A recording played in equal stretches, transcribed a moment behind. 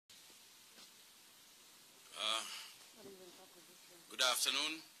Good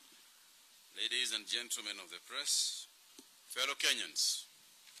afternoon, ladies and gentlemen of the press, fellow Kenyans.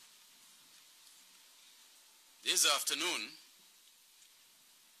 This afternoon,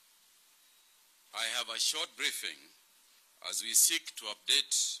 I have a short briefing as we seek to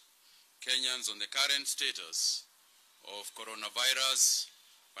update Kenyans on the current status of coronavirus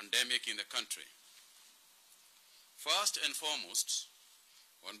pandemic in the country. First and foremost,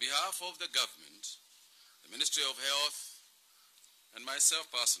 on behalf of the government, the Ministry of Health, and myself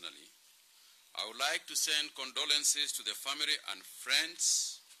personally, I would like to send condolences to the family and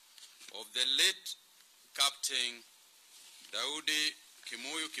friends of the late Captain Daudi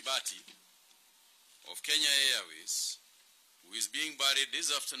Kimuyu Kibati of Kenya Airways, who is being buried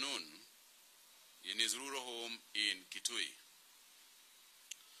this afternoon in his rural home in Kitui.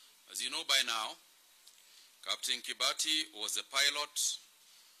 As you know by now, Captain Kibati was the pilot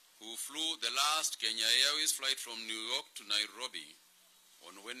who flew the last Kenya Airways flight from New York to Nairobi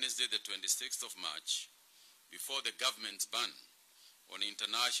on Wednesday, the 26th of March, before the government's ban on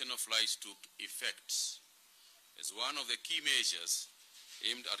international flights took effect, as one of the key measures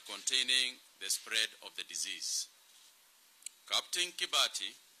aimed at containing the spread of the disease. Captain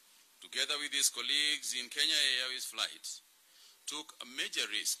Kibati, together with his colleagues in Kenya Airways flight, took a major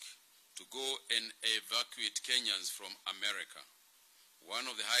risk to go and evacuate Kenyans from America, one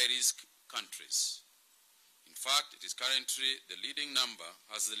of the high-risk countries. In fact, it is currently the leading number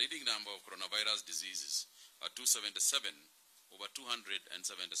of coronavirus diseases at 277 over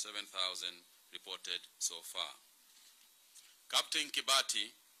 277,000 reported so far. Captain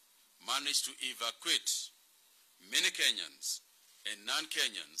Kibati managed to evacuate many Kenyans and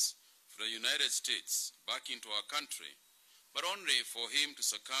non-Kenyans from the United States back into our country, but only for him to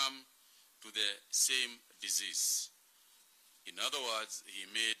succumb to the same disease. In other words, he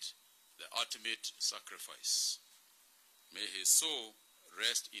made the ultimate sacrifice. May his soul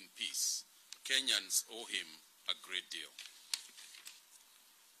rest in peace. Kenyans owe him a great deal.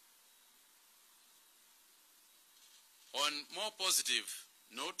 On a more positive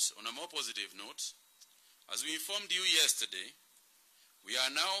note, as we informed you yesterday, we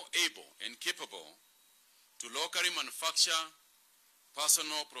are now able and capable to locally manufacture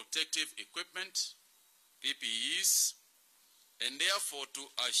personal protective equipment, PPEs, and therefore to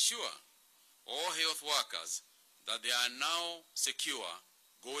assure all health workers that they are now secure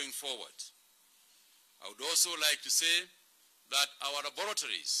going forward. I would also like to say that our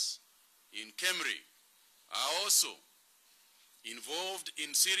laboratories in Kemri are also involved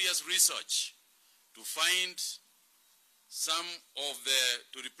in serious research to find some of the,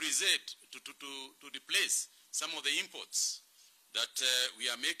 to replace some of the imports that we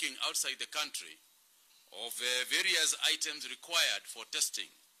are making outside the country of various items required for testing.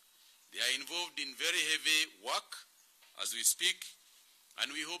 They are involved in very heavy work as we speak, and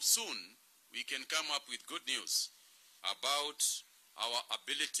we hope soon we can come up with good news about our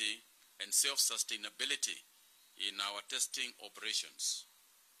ability and self-sustainability in our testing operations.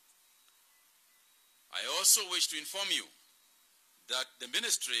 I also wish to inform you that the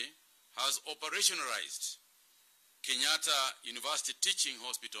ministry has operationalized Kenyatta University Teaching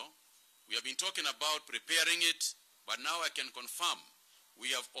Hospital. We have been talking about preparing it, but now I can confirm we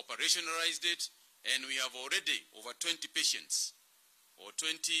have operationalized it, and we have already over 20 patients or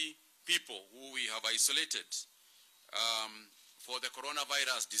 20 people who we have isolated for the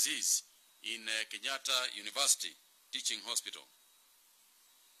coronavirus disease in Kenyatta University Teaching Hospital.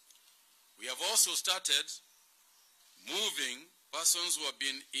 We have also started moving persons who have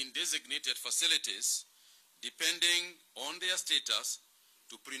been in designated facilities, depending on their status,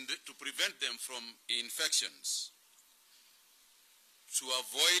 to prevent them from infections. To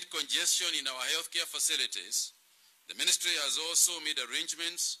avoid congestion in our healthcare facilities, the ministry has also made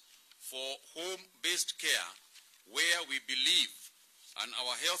arrangements for home-based care where we believe, and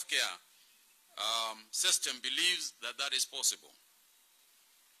our healthcare system believes that that is possible.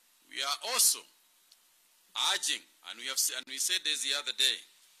 We are also urging, and we said this the other day,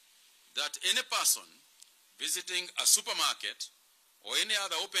 that any person visiting a supermarket or any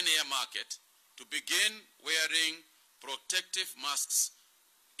other open-air market to begin wearing protective masks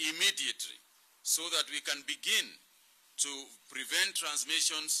immediately so that we can begin to prevent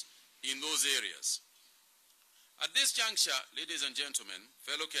transmissions in those areas. At this juncture, ladies and gentlemen,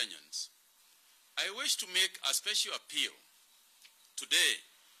 fellow Kenyans, I wish to make a special appeal today.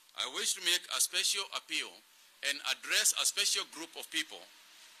 I wish to make a special appeal and address a special group of people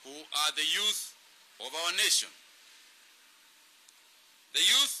who are the youth of our nation. The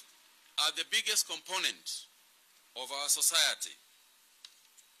youth are the biggest component of our society.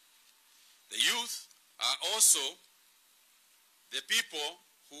 The youth are also the people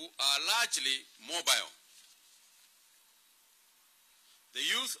who are largely mobile. The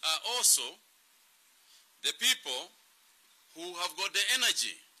youth are also the people who have got the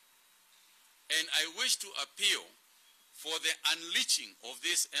energy, and I wish to appeal for the unleashing of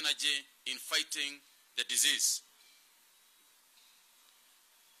this energy in fighting the disease.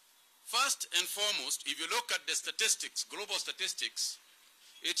 First and foremost, if you look at the statistics, global statistics,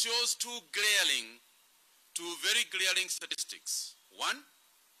 it shows two very glaring statistics. One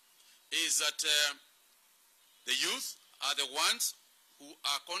is that the youth are the ones who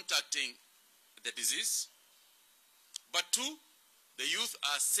are contacting the disease, but two, the youth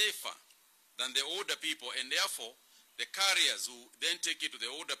are safer than the older people, and therefore the carriers who then take it to the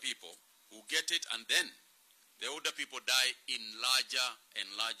older people who get it, and then the older people die in larger and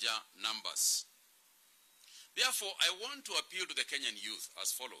larger numbers. Therefore, I want to appeal to the Kenyan youth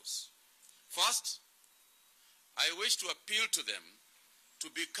as follows. First, I wish to appeal to them to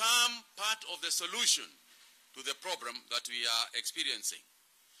become part of the solution to the problem that we are experiencing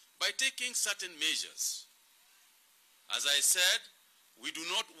by taking certain measures. As I said, we do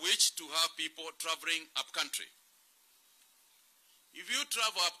not wish to have people traveling up country. If you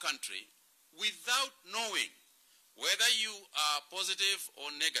travel up country without knowing whether you are positive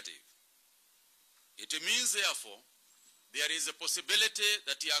or negative, it means therefore there is a possibility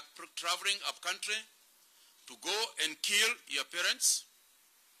that you are traveling up country to go and kill your parents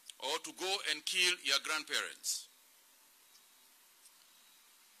or to go and kill your grandparents.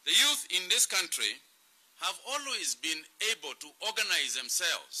 The youth in this country have always been able to organize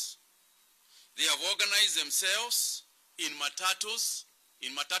themselves. They have organized themselves in matatus,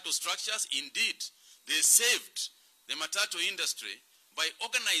 in matatu structures. Indeed, they saved the matatu industry by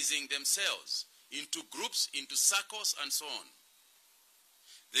organizing themselves into groups, into circles, and so on.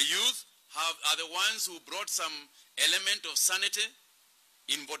 The youth are the ones who brought some element of sanity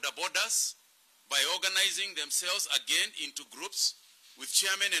in borders by organizing themselves again into groups with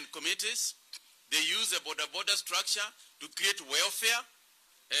chairmen and committees. They use the border structure to create welfare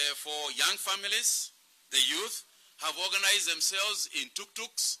for young families. The youth have organized themselves in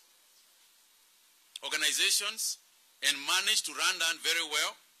tuk-tuks, organizations, and managed to run that very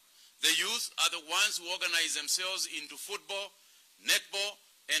well. The youth are the ones who organize themselves into football, netball,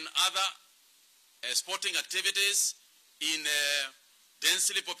 and other sporting activities in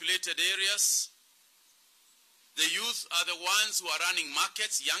densely populated areas. The youth are the ones who are running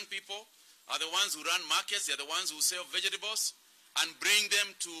markets. Young people are the ones who run markets. They are the ones who sell vegetables and bring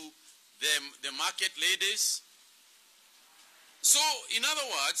them to the market ladies. So, in other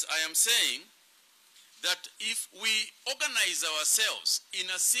words, I am saying that if we organize ourselves in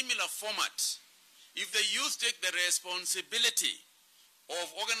a similar format, if the youth take the responsibility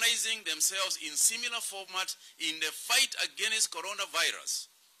of organizing themselves in similar format in the fight against coronavirus,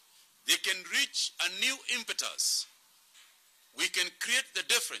 they can reach a new impetus. We can create the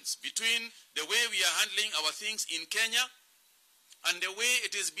difference between the way we are handling our things in Kenya and the way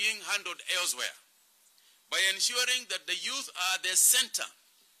it is being handled elsewhere, by ensuring that the youth are the center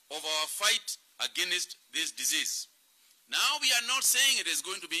of our fight against this disease. Now, we are not saying it is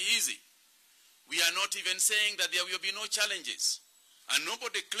going to be easy. We are not even saying that there will be no challenges. And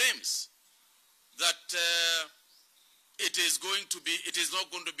nobody claims that it is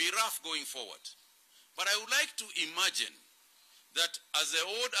not going to be rough going forward. But I would like to imagine that, as the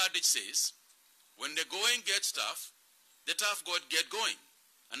old adage says, when the going gets tough, the tough get going.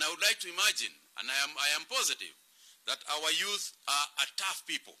 And I would like to imagine, and I am positive, that our youth are a tough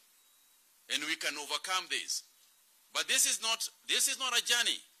people, and we can overcome this. But this is not a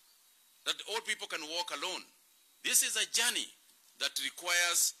journey that old people can walk alone. This is a journey that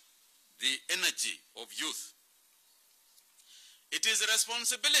requires the energy of youth. It is the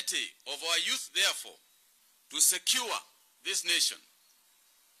responsibility of our youth, therefore, to secure this nation.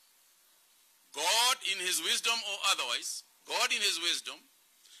 God, in his wisdom or otherwise, God in his wisdom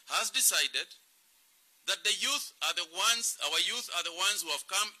has decided that the youth are the ones, our youth are the ones who have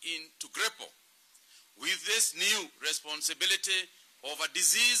come into grapple with this new responsibility of a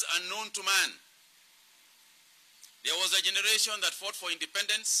disease unknown to man. There was a generation that fought for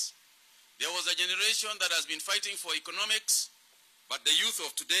independence. There was a generation that has been fighting for economics. But the youth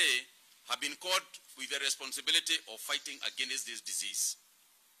of today have been caught with the responsibility of fighting against this disease.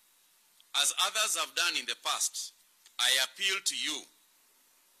 As others have done in the past, I appeal to you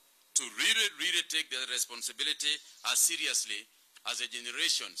to really take the responsibility as seriously as the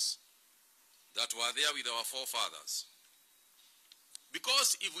generations that were there with our forefathers.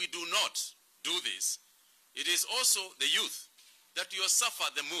 Because if we do not do this, it is also the youth that you suffer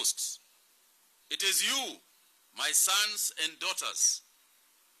the most. It is you my sons and daughters,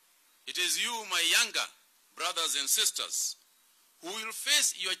 it is you, my younger brothers and sisters, who will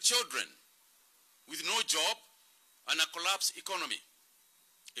face your children with no job and a collapsed economy.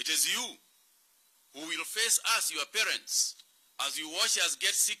 It is you who will face us, your parents, as you watch us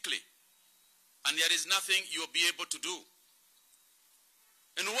get sickly, and there is nothing you will be able to do.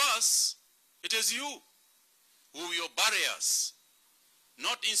 And worse, it is you who will bury us,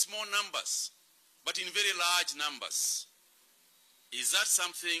 not in small numbers, but in very large numbers. Is that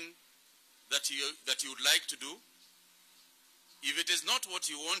something that you would like to do? If it is not what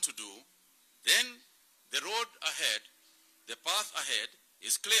you want to do, then the road ahead, the path ahead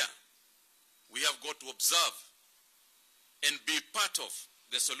is clear. We have got to observe and be part of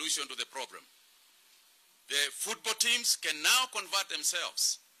the solution to the problem. The football teams can now convert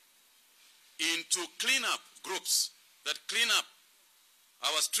themselves into clean-up groups that clean up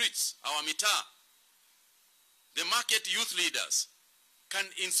our streets, our mitaa. The market youth leaders can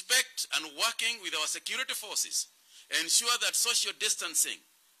inspect and working with our security forces ensure that social distancing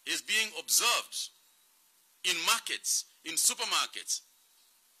is being observed in markets, in supermarkets.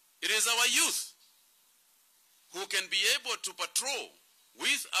 It is our youth who can be able to patrol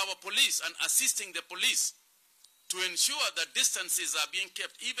with our police and assisting the police to ensure that distances are being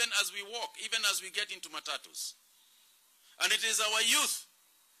kept even as we walk, even as we get into matatus. And it is our youth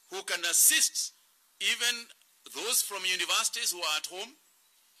who can assist even those from universities who are at home.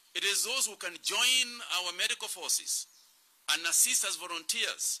 It is those who can join our medical forces and assist as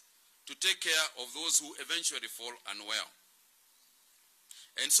volunteers to take care of those who eventually fall unwell.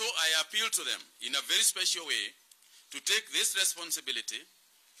 And so I appeal to them in a very special way to take this responsibility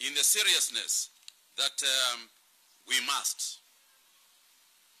in the seriousness that we must.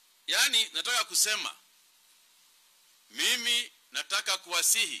 Yani, nataka kusema, mimi nataka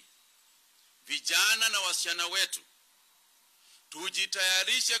kuwasihi vijana na wasichana wetu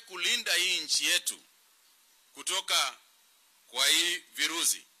tujitayarishe kulinda hii nchi yetu kutoka kwa hii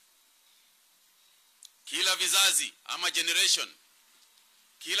virusi. Kila vizazi ama generation,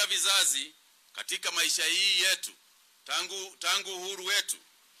 kila vizazi katika maisha hii yetu tangu uhuru wetu,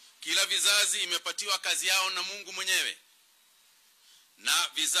 kila vizazi imepatiwa kazi yao na Mungu mwenyewe. Na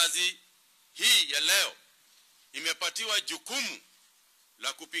vizazi hii ya leo imepatiwa jukumu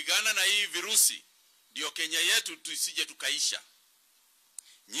la kupigana na hii virusi, ndio Kenya yetu tusije tukaisha.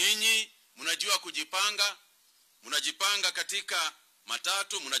 Nyinyi mnajua kujipanga, mnajipanga katika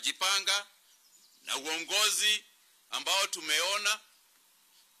matatu, mnajipanga na uongozi ambao tumeona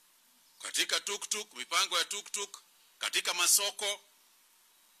katika tuktuk, mipango ya tuktuk, katika masoko.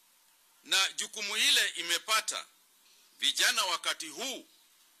 Na jukumu ile imepata vijana wakati huu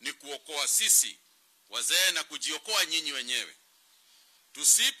ni kuokoa sisi wazee na kujiokoa nyinyi wenyewe.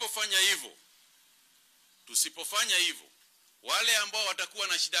 Tusipofanya hivyo, wale ambao watakuwa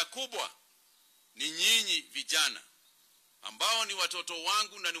na shida kubwa ni nyinyi vijana, ambao ni watoto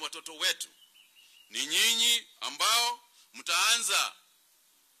wangu na ni watoto wetu. Ni nyinyi ambao mtaanza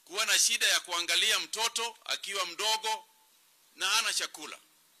kuwa na shida ya kuangalia mtoto akiwa mdogo na hana chakula.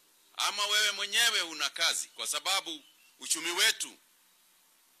 Ama wewe mwenyewe una kazi, kwa sababu uchumi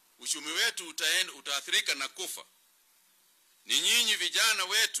wetu utaathirika na kufa. Ni nyinyi vijana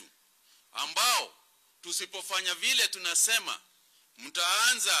wetu ambao tusipofanya vile tunasema,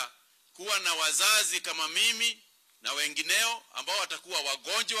 mtaanza kuwa na wazazi kama mimi na wengineo ambao watakuwa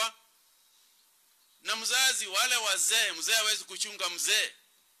wagonjwa. Na mzazi, wale wazee, mzee hawezi kuchunga mzee.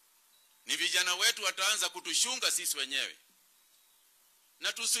 Ni vijana wetu wataanza kutushunga sisi wenyewe.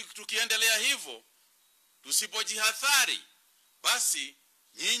 Na tukiendelea hivyo, tusipojihadhari, basi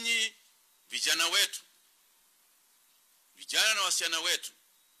nyinyi vijana wetu, vijana na wasichana wetu,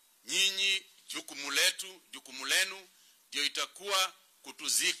 nyinyi jukumu lenu ndio itakuwa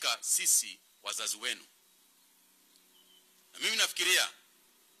kutuzika sisi wazazi wenu. Na mimi nafikiria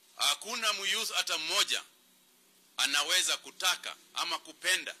hakuna muyouth hata mmoja anaweza kutaka ama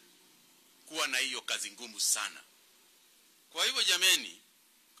kupenda kuwa na hiyo kazi ngumu sana. Kwa hivyo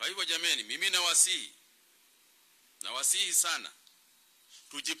jameni, mimi nawasihi sana,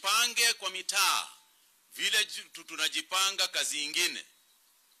 tujipange kwa mitaa vile tunajipanga kazi nyingine.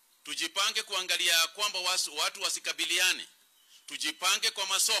 Tujipange kuangalia kwamba watu wasikabiliane. Tujipange kwa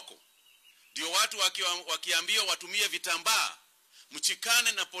masoko, ndio watu wakiambiwa watumie vitambaa,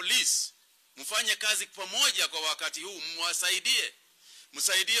 mchikane na polisi, mfanye kazi pamoja kwa wakati huu,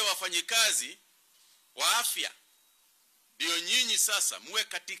 msaidie wafanyikazi wa afya. Ndio nyinyi sasa muwe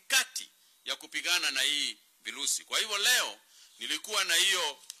katikati ya kupigana na hii virusi. Kwa hivyo leo nilikuwa na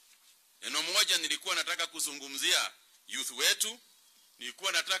hiyo neno moja, nilikuwa nataka kuzungumzia youth wetu.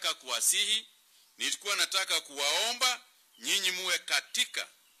 Nilikuwa nataka kuwasihi nilikuwa nataka kuwaomba nyinyi muwe katika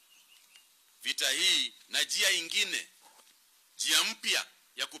vita hii na njia ingine, njia mpya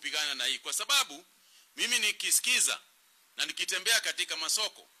ya kupigana na hii, kwa sababu mimi nikisikiza na nikitembea katika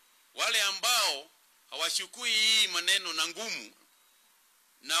masoko, wale ambao hawashukui hii maneno na ngumu,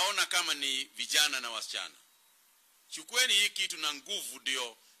 naona kama ni vijana na wasichana. Chukueni hii kitu na nguvu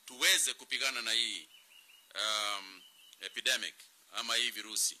ndio tuweze kupigana na hii epidemic ama hii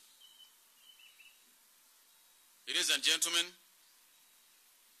virusi. Ladies and gentlemen,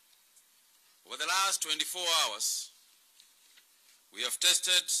 over the last 24 hours, we have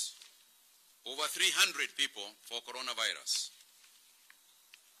tested over 300 people for coronavirus.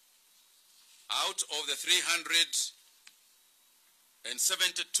 Out of the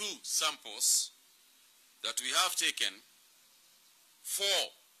 372 samples that we have taken,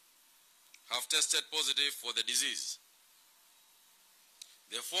 4 have tested positive for the disease.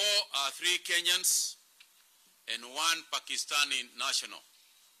 The 4 are 3 Kenyans and 1 Pakistani national.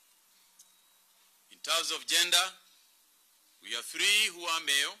 In terms of gender, we have 3 who are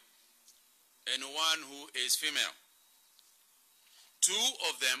male and 1 who is female. 2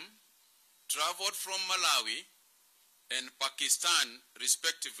 of them traveled from Malawi and Pakistan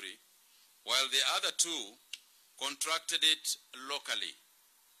respectively, while the other 2 contracted it locally.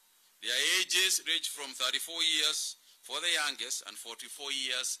 Their ages range from 34 years for the youngest and 44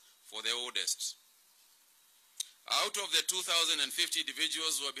 years for the oldest. Out of the 2,050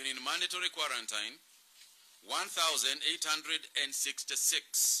 individuals who have been in mandatory quarantine,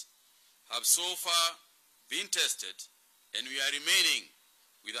 1,866 have so far been tested, and we are remaining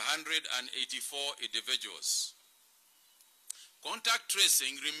with 184 individuals. Contact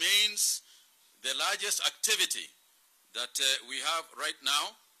tracing remains the largest activity that we have right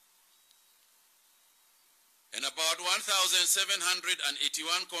now, and about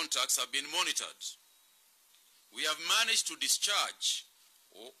 1,781 contacts have been monitored. We have managed to discharge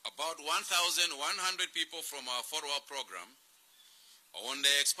about 1,100 people from our follow-up program on the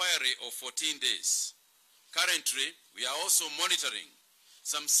expiry of 14 days. Currently, we are also monitoring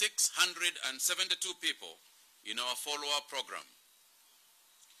some 672 people in our follow-up program.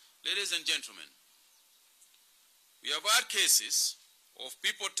 Ladies and gentlemen, we have had cases of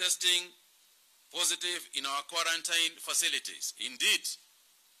people testing positive in our quarantine facilities. Indeed,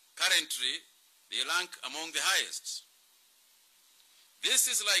 currently, they rank among the highest. This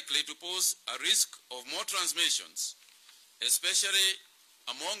is likely to pose a risk of more transmissions, especially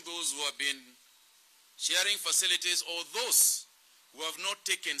among those who have been sharing facilities or those who have not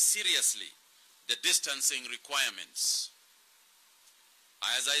taken seriously the distancing requirements.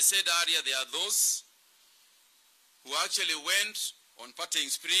 As I said earlier, there are those who actually went on partying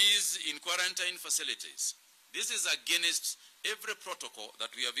sprees in quarantine facilities. This is against every protocol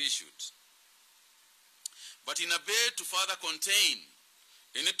that we have issued. But in a bid to further contain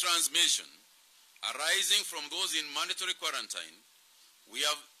any transmission arising from those in mandatory quarantine, we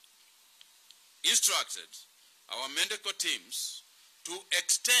have instructed our medical teams to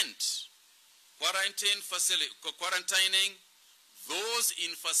extend quarantining those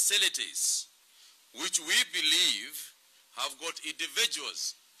in facilities which we believe have got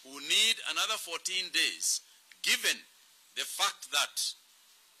individuals who need another 14 days, given the fact that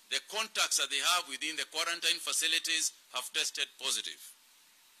the contacts that they have within the quarantine facilities have tested positive.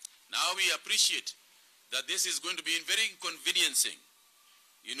 Now we appreciate that this is going to be very inconveniencing,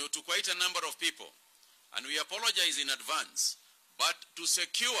 to quite a number of people. And we apologize in advance. But to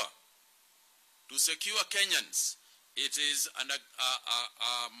secure Kenyans, it is an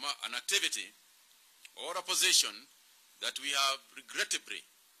activity or a position that we have regrettably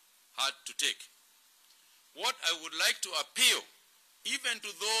had to take. What I would like to appeal, even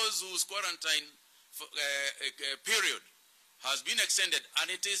to those whose quarantine period has been extended,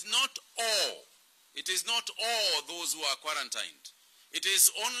 and it is not all those who are quarantined. It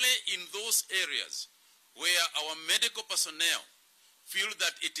is only in those areas where our medical personnel feel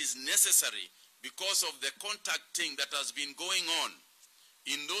that it is necessary because of the contacting that has been going on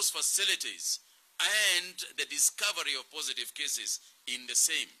in those facilities and the discovery of positive cases in the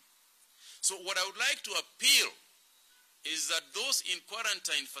same. So what I would like to appeal is that those in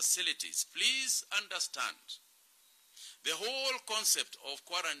quarantine facilities, please understand, the whole concept of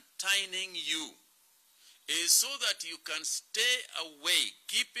quarantining you is so that you can stay away,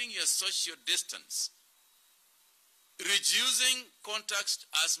 keeping your social distance, reducing contacts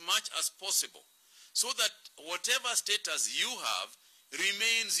as much as possible, so that whatever status you have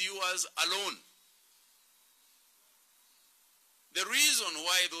remains yours alone. The reason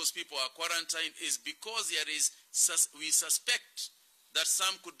why those people are quarantined is because we suspect that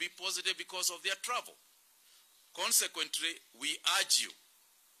some could be positive because of their travel. Consequently, we urge you,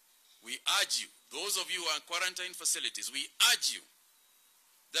 those of you who are in quarantine facilities, we urge you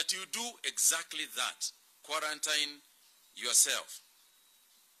that you do exactly that, quarantine yourself.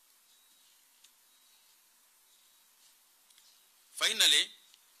 Finally,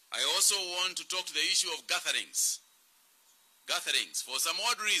 I also want to talk to the issue of gatherings. Gatherings, for some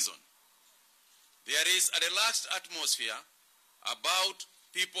odd reason, there is a relaxed atmosphere about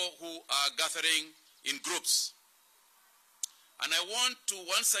people who are gathering in groups. And I want to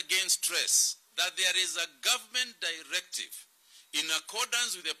once again stress that there is a government directive in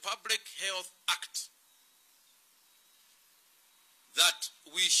accordance with the Public Health Act that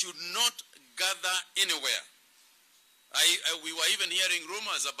we should not gather anywhere. We were even hearing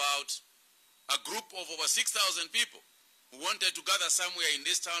rumors about a group of over 6,000 people who wanted to gather somewhere in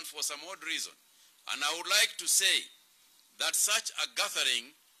this town for some odd reason. And I would like to say that such a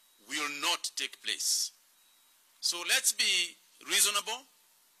gathering will not take place. So let's be reasonable.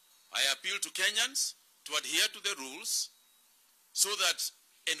 I appeal to Kenyans to adhere to the rules so that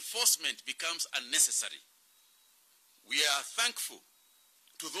enforcement becomes unnecessary. We are thankful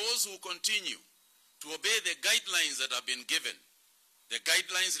to those who continue to obey the guidelines that have been given, the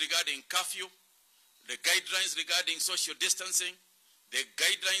guidelines regarding curfew, the guidelines regarding social distancing, the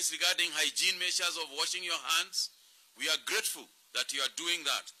guidelines regarding hygiene measures of washing your hands. We are grateful that you are doing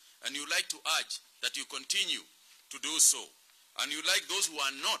that, and you like to urge that you continue to do so. And you like those who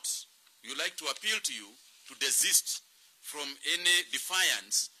are not, you like to appeal to you to desist from any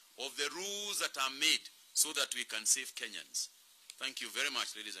defiance of the rules that are made so that we can save Kenyans. Thank you very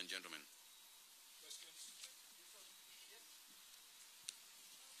much, ladies and gentlemen.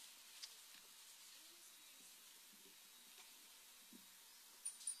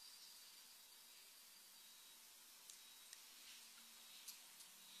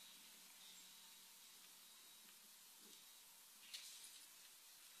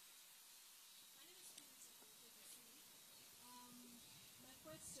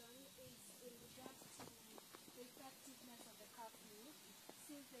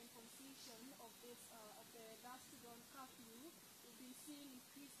 The implementation of the last dawn curfew, we've been seeing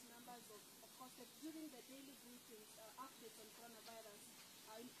increased numbers of course, during the daily briefings, updates on coronavirus,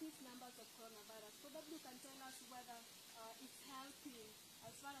 increased numbers of coronavirus. Probably you can tell us whether it's helping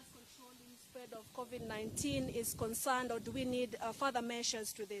as far as controlling spread of COVID-19 is concerned, or do we need further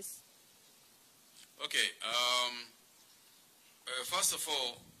measures to this? Okay. First of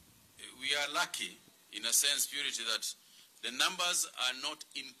all, we are lucky, in a sense, Purity, that the numbers are not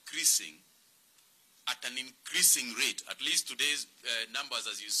increasing at an increasing rate. At least today's numbers,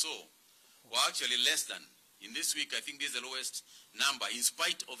 as you saw, were actually less than. In this week, I think this is the lowest number, in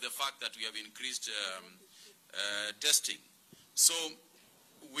spite of the fact that we have increased testing. So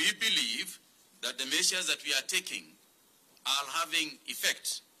we believe that the measures that we are taking are having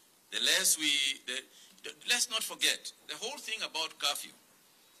effect. Let's not forget, the whole thing about curfew,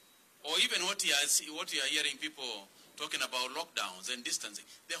 or even what you are hearing people talking about lockdowns and distancing.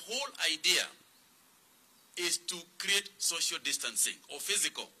 The whole idea is to create social distancing or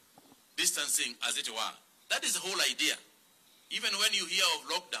physical distancing, as it were. That is the whole idea. Even when you hear of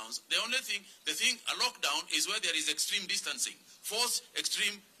lockdowns, the thing, a lockdown is where there is extreme distancing, forced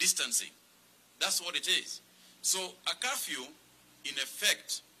extreme distancing. That's what it is. So a curfew, in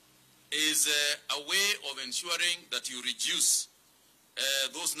effect, is a way of ensuring that you reduce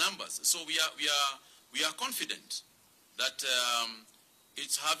those numbers. So we are confident that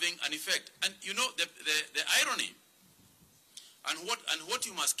it's having an effect. And you know, the irony, and what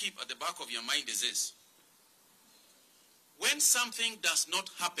you must keep at the back of your mind is this. When something does not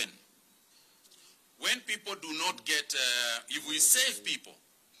happen, when people do not get, if we save people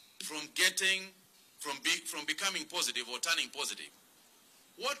from becoming positive or turning positive,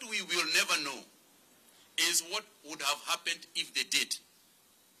 what we will never know is what would have happened if they did.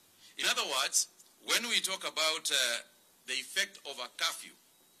 In other words, when we talk about the effect of a curfew,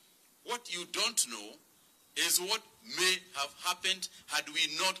 what you don't know is what may have happened had we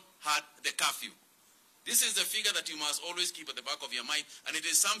not had the curfew. This is the figure that you must always keep at the back of your mind, and it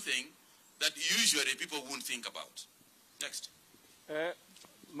is something that usually people won't think about. Next.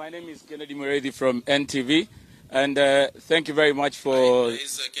 My name is Kennedy Muredi from NTV, and thank you very much for...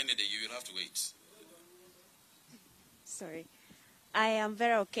 Kennedy, you will have to wait. Sorry. I am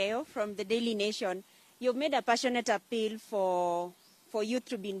Vera Okeo from the Daily Nation. You've made a passionate appeal for youth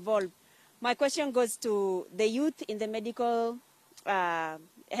to be involved. My question goes to the youth in the medical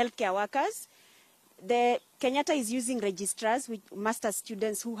healthcare workers. The Kenyatta is using registrars with master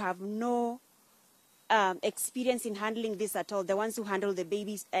students who have no experience in handling this at all, the ones who handle the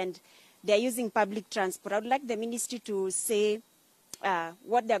babies, and they're using public transport. I would like the ministry to say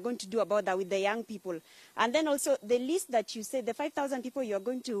what they're going to do about that with the young people. And then also the list that you said, the 5,000 people you're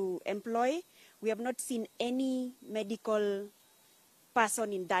going to employ, we have not seen any medical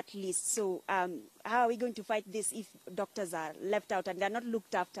person in that list. So how are we going to fight this if doctors are left out and they're not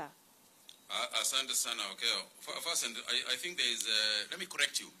looked after? Asante sana, okay. First, I think there is, let me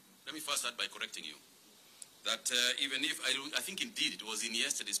correct you. Let me first start by correcting you. That even if, I think indeed it was in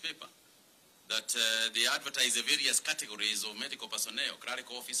yesterday's paper, that they advertise the various categories of medical personnel,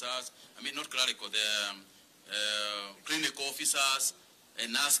 clerical officers, not clerical, the clinical officers,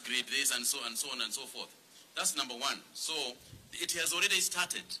 nurse grade this, and so on and so forth. That's number one. So it has already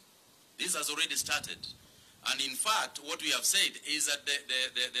started. This has already started. And in fact, what we have said is that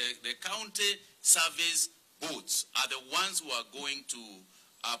the county service boards are the ones who are going to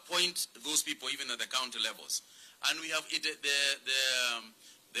appoint those people even at the county levels. And we have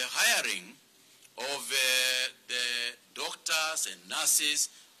the hiring of the doctors and nurses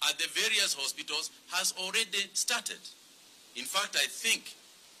at the various hospitals has already started. In fact, I think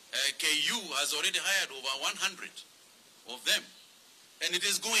KU has already hired over 100 of them. And it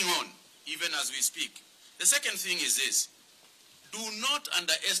is going on even as we speak. The second thing is this: do not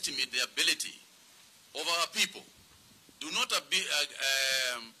underestimate the ability of our people. Do not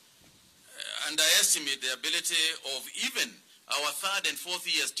underestimate the ability of even our third and fourth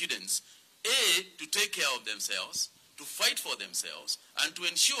year students, A, to take care of themselves, to fight for themselves, and to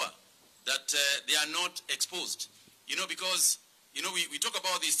ensure that they are not exposed. Because, we talk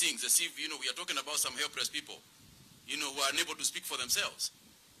about these things as if, we are talking about some helpless people, who are unable to speak for themselves.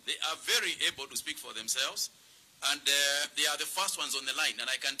 They are very able to speak for themselves, and they are the first ones on the line. And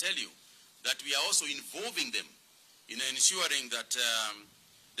I can tell you that we are also involving them in ensuring that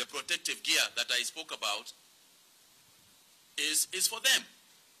the protective gear that I spoke about is for them.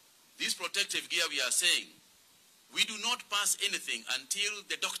 This protective gear, we are saying, we do not pass anything until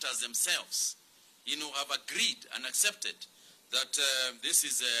the doctors themselves, have agreed and accepted that this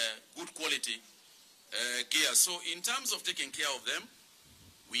is a good quality gear. So in terms of taking care of them,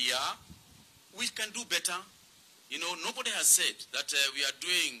 we can do better. Nobody has said that we are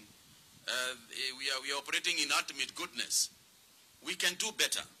doing, we are operating in ultimate goodness. We can do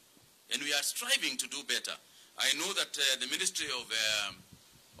better, and we are striving to do better. I know that the Ministry of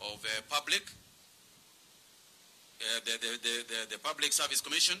Public, the Public Service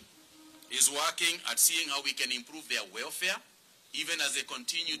Commission, is working at seeing how we can improve their welfare, even as they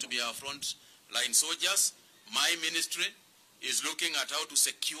continue to be our front line soldiers. My ministry is looking at how to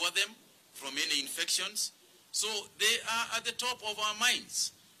secure them from any infections. So they are at the top of our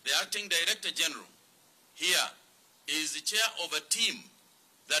minds. The Acting Director General here is the chair of a team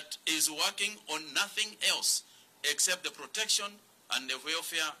that is working on nothing else except the protection and the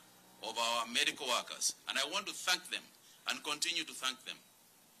welfare of our medical workers. And I want to thank them and continue to thank them.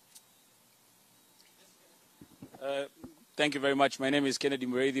 Thank you very much. My name is Kennedy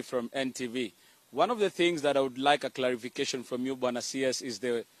Muredi from NTV. One of the things that I would like a clarification from you, Bwana CS, is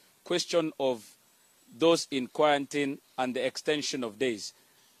the question of those in quarantine and the extension of days.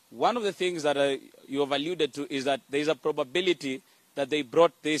 One of the things that you have alluded to is that there is a probability that they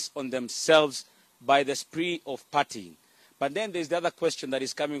brought this on themselves by the spree of partying. But then there's the other question that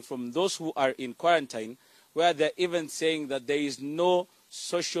is coming from those who are in quarantine, where they're even saying that there is no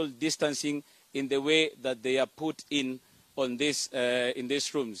social distancing in the way that they are put in on this, in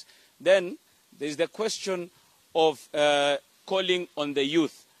these rooms. Then there's the question of calling on the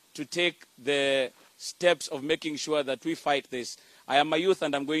youth to take the steps of making sure that we fight this. I am a youth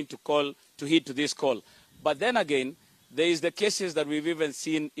and I'm going to heed to this call. But then again, there is the cases that we've even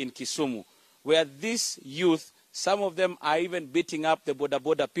seen in Kisumu, where this youth, some of them are even beating up the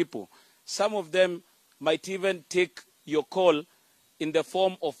boda people. Some of them might even take your call in the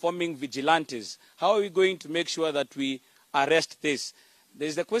form of forming vigilantes. How are we going to make sure that we arrest this?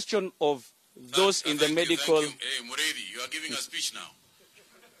 There's the question of those in the medical... Thank you. Hey, Muredi, you are giving a speech now.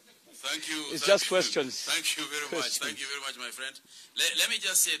 Thank you. It's just questions. Thank you very much. Thank you very much, my friend. Let me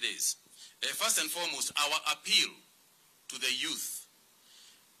just say this. First and foremost, our appeal to the youth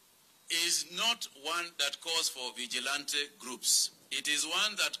is not one that calls for vigilante groups. It is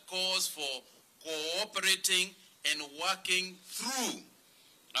one that calls for cooperating and working through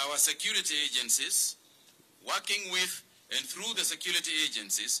our security agencies, working with and through the security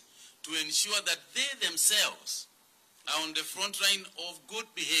agencies to ensure that they themselves are on the front line of good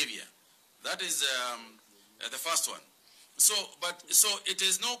behavior. That is the first one. So it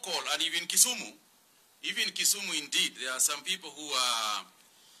is no call, and even Kisumu indeed, there are some people who are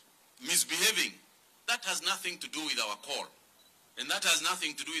misbehaving that has nothing to do with our call. And that has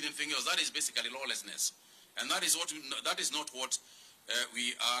nothing to do with anything else. That is basically lawlessness. And that is not what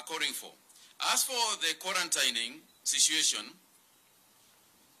we are calling for. As for the quarantining situation,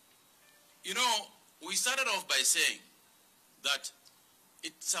 you know, we started off by saying that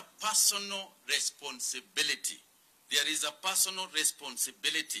it's a personal responsibility. There is a personal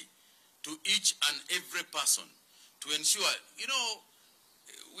responsibility to each and every person to ensure, you know,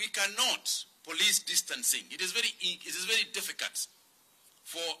 we cannot police distancing. It is very difficult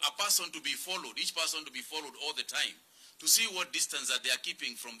for a person to be followed, each person to be followed all the time, to see what distance that they are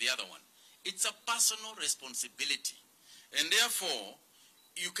keeping from the other one. It's a personal responsibility. And therefore,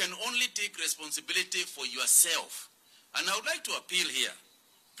 you can only take responsibility for yourself. And I would like to appeal here,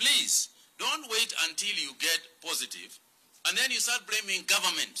 please, don't wait until you get positive, and then you start blaming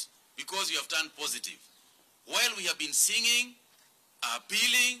government because you have turned positive. While we have been singing,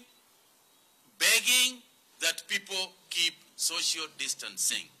 appealing, begging that people keep social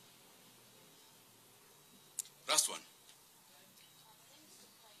distancing. Last one.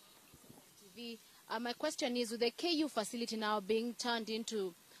 My question is, with the KU facility now being turned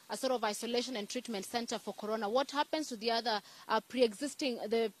into a sort of isolation and treatment center for corona, what happens to the other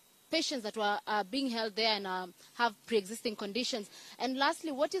the patients that were being held there and have pre-existing conditions? And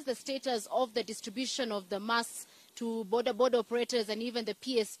lastly, what is the status of the distribution of the masks to border operators and even the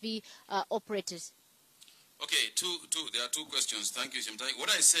PSV operators? Okay, there are two questions. Thank you, Mutahi. What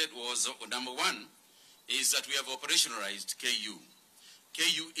I said was, number one, is that we have operationalized KU.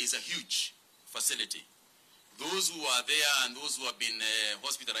 KU is a huge facility. Those who are there and those who have been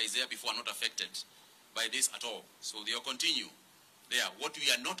hospitalized there before are not affected by this at all. So they will continue there. What we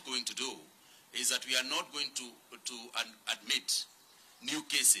are not going to do is that we are not going to admit new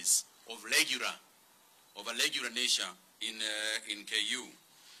cases of a regular nature in KU.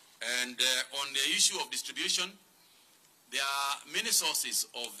 And on the issue of distribution, there are many sources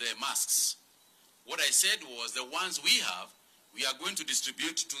of the masks. What I said was the ones we have, we are going to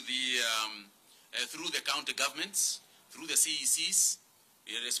distribute to the through the county governments, through the CECs,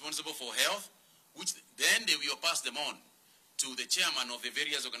 responsible for health, which then they will pass them on to the chairman of the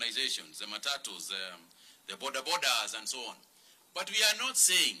various organizations, the matatus, the borders, and so on. But we are not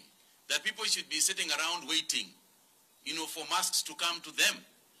saying that people should be sitting around waiting, you know, for masks to come to them.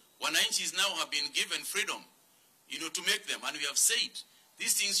 Wananchis now have been given freedom, you know, to make them. And we have said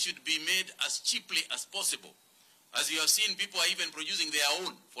these things should be made as cheaply as possible. As you have seen, people are even producing their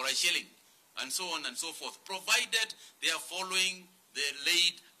own for a shilling, and so on and so forth, provided they are following the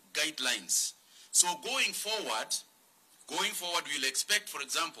laid guidelines. So going forward, we'll expect, for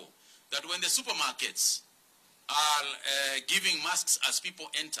example, that when the supermarkets are giving masks as people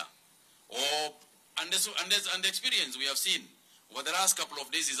enter, and the experience we have seen over the last couple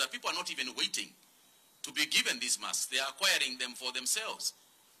of days is that people are not even waiting to be given these masks. They are acquiring them for themselves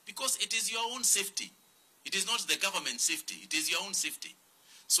because it is your own safety. It is not the government's safety. It is your own safety.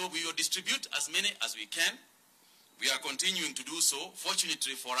 So we will distribute as many as we can. We are continuing to do so.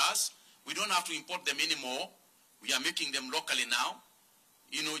 Fortunately for us, we don't have to import them anymore. We are making them locally now.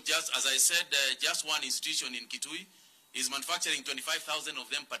 You know, just as I said, just one institution in Kitui is manufacturing 25,000 of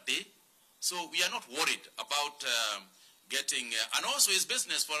them per day. So we are not worried about getting, and also it's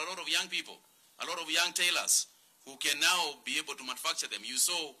business for a lot of young people, a lot of young tailors who can now be able to manufacture them. You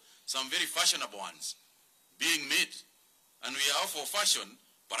saw some very fashionable ones being made, and we are all for fashion,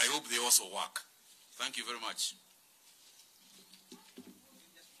 but I hope they also work. Thank you very much.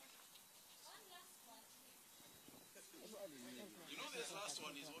 You know this last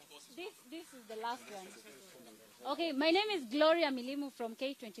one is what causes... This is the last one. Okay, my name is Gloria Milimu from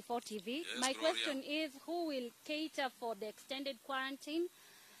K24 TV. Yes, my Gloria. question is, who will cater for the extended quarantine,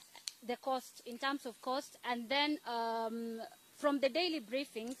 the cost, in terms of cost, and then from the daily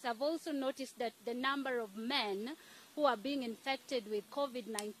briefings, I've also noticed that the number of men who are being infected with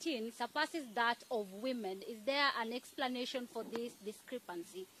COVID-19 surpasses that of women. Is there an explanation for this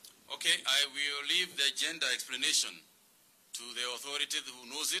discrepancy? Okay, I will leave the gender explanation to the authority who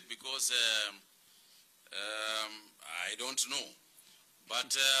knows it because I don't know.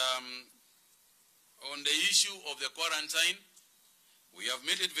 But on the issue of the quarantine, we have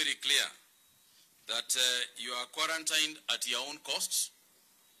made it very clear that you are quarantined at your own cost.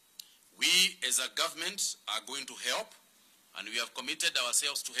 We as a government are going to help, and we have committed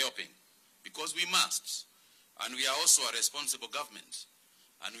ourselves to helping because we must. And we are also a responsible government.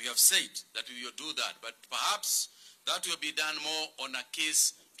 And we have said that we will do that. But perhaps that will be done more on a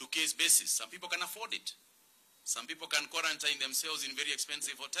case-to-case basis. Some people can afford it. Some people can quarantine themselves in very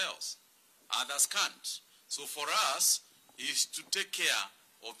expensive hotels. Others can't. So for us, is to take care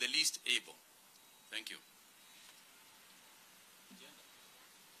of the least able. Thank you.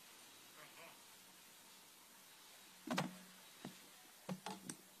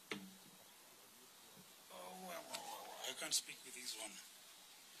 I can't speak with this one.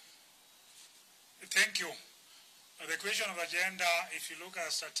 Thank you. The question of agenda, if you look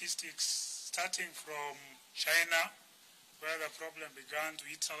at statistics, starting from China, where the problem began, to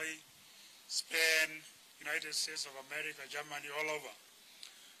Italy, Spain, United States of America, Germany, all over.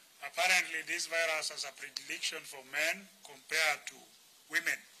 Apparently, this virus has a predilection for men compared to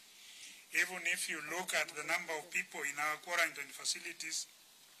women. Even if you look at the number of people in our quarantine facilities,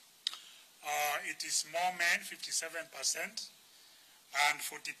 it is more men, 57%, and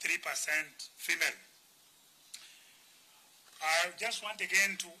 43% female. I just want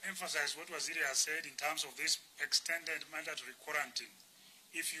again to emphasize what Waziri has said in terms of this extended mandatory quarantine.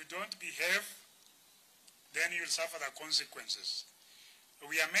 If you don't behave, then you'll suffer the consequences.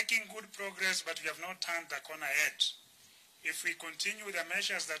 We are making good progress, but we have not turned the corner yet. If we continue the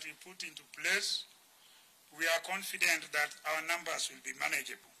measures that we put into place, we are confident that our numbers will be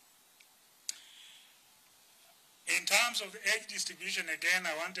manageable. In terms of the age distribution, again,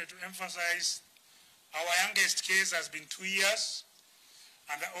 I wanted to emphasize our youngest case has been 2 years,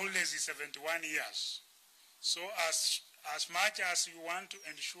 and the oldest is 71 years. So as much as you want to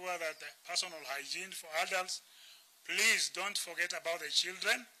ensure that the personal hygiene for adults, please don't forget about the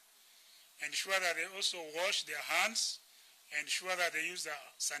children. Ensure that they also wash their hands. Ensure that they use the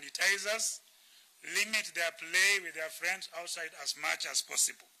sanitizers. Limit their play with their friends outside as much as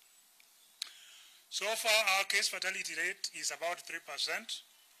possible. So far, our case fatality rate is about 3%,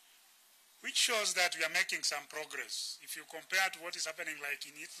 which shows that we are making some progress. If you compare to what is happening like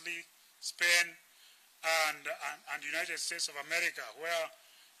in Italy, Spain, and United States of America, where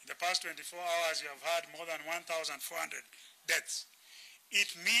in the past 24 hours you have had more than 1,400 deaths.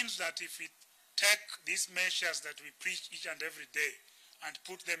 It means that if we take these measures that we preach each and every day and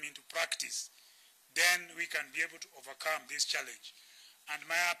put them into practice, then we can be able to overcome this challenge. And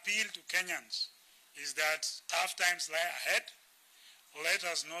my appeal to Kenyans is that tough times lie ahead. Let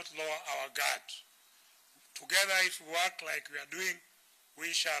us not lower our guard. Together, if we work like we are doing,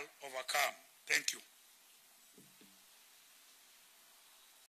 we shall overcome. Thank you.